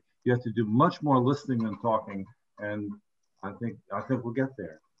Kate. You have to do much more listening than talking, and I think we'll get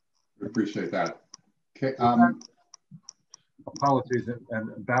there. We appreciate that. Okay. Apologies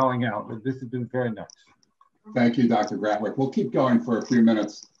and bowing out, but this has been very nice. Thank you, Dr. Gratwick. We'll keep going for a few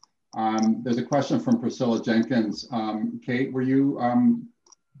minutes. There's a question from Priscilla Jenkins. Kate, were you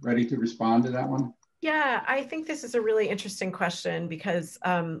ready to respond to that one? Yeah, I think this is a really interesting question because,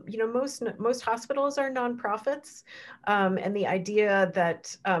 you know, most hospitals are nonprofits. And the idea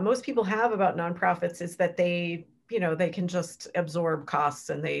that most people have about nonprofits is that they, you know, they can just absorb costs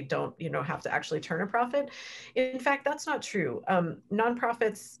and they don't, you know, have to actually turn a profit. In fact, that's not true.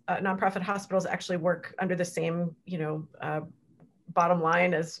 Nonprofit hospitals actually work under the same, you know, bottom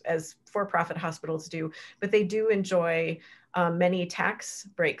line as for-profit hospitals do, but they do enjoy many tax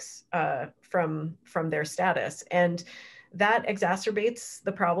breaks from their status. And that exacerbates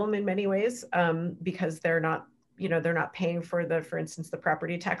the problem in many ways because they're not, you know, they're not paying for for instance, the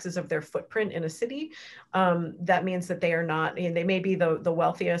property taxes of their footprint in a city. That means that they are not, and they may be the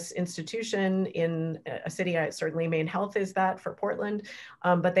wealthiest institution in a city. Certainly Maine Health is that for Portland,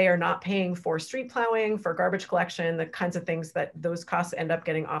 but they are not paying for street plowing, for garbage collection, the kinds of things that those costs end up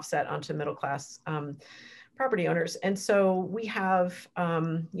getting offset onto middle class property owners. And so we have,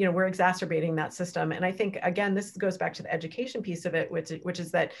 you know, we're exacerbating that system. And I think, again, this goes back to the education piece of it, which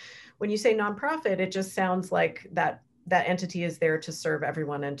is that when you say nonprofit, it just sounds like that entity is there to serve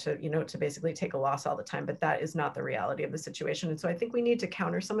everyone and to, you know, to basically take a loss all the time, but that is not the reality of the situation. And so I think we need to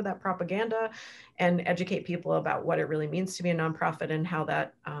counter some of that propaganda and educate people about what it really means to be a nonprofit and how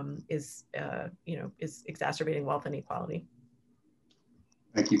that is, you know, is exacerbating wealth inequality.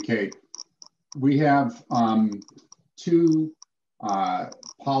 Thank you, Kate. We have two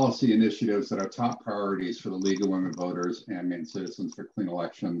policy initiatives that are top priorities for the League of Women Voters and Maine Citizens for Clean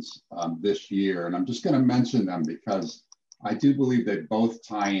Elections this year. And I'm just going to mention them because I do believe they both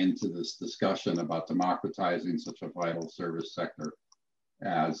tie into this discussion about democratizing such a vital service sector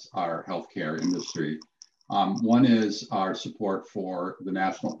as our healthcare industry. One is our support for the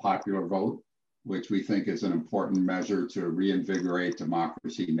national popular vote, which we think is an important measure to reinvigorate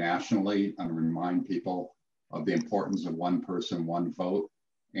democracy nationally and remind people of the importance of one person, one vote,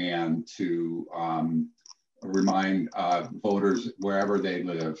 and to remind voters wherever they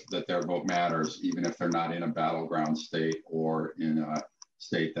live that their vote matters, even if they're not in a battleground state or in a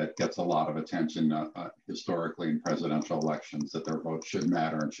state that gets a lot of attention historically in presidential elections, that their vote should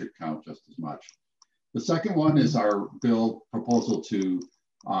matter and should count just as much. The second one is our bill proposal to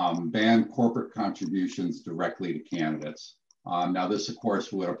ban corporate contributions directly to candidates. Now this, of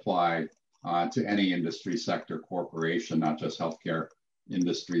course, would apply to any industry sector corporation, not just healthcare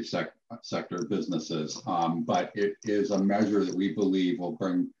industry sector businesses. But it is a measure that we believe will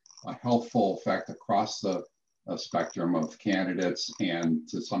bring a healthful effect across the spectrum of candidates and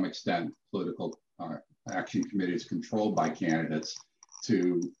to some extent political action committees controlled by candidates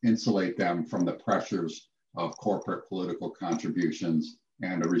to insulate them from the pressures of corporate political contributions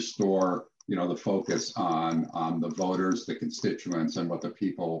and to restore, you know, the focus on the voters, the constituents, and what the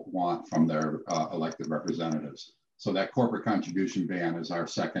people want from their elected representatives. So that corporate contribution ban is our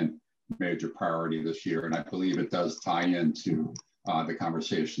second major priority this year, and I believe it does tie into the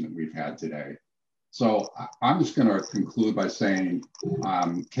conversation that we've had today. So I'm just going to conclude by saying,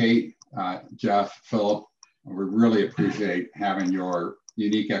 Kate, Jeff, Philip, we really appreciate having your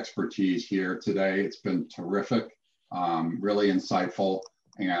unique expertise here today. It's been terrific, really insightful.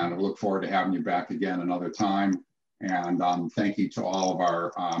 And we look forward to having you back again another time. And thank you to all of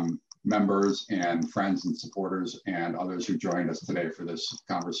our members and friends and supporters and others who joined us today for this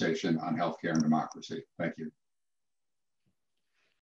conversation on healthcare and democracy. Thank you.